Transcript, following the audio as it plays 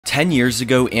10 years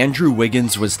ago, Andrew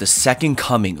Wiggins was the second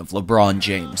coming of LeBron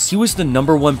James. He was the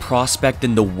 #1 prospect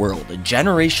in the world, a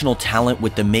generational talent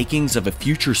with the makings of a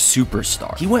future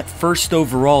superstar. He went first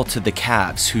overall to the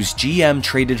Cavs, whose GM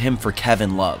traded him for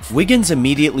Kevin Love. Wiggins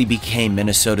immediately became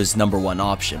Minnesota's #1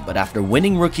 option, but after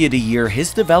winning Rookie of the Year,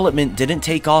 his development didn't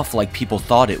take off like people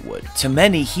thought it would. To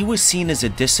many, he was seen as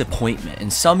a disappointment,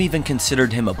 and some even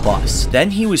considered him a bust.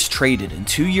 Then he was traded, and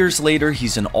 2 years later,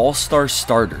 he's an all-star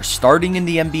starter, starting in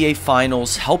the NBA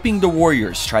Finals, helping the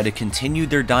Warriors try to continue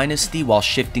their dynasty while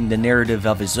shifting the narrative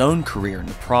of his own career in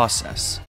the process.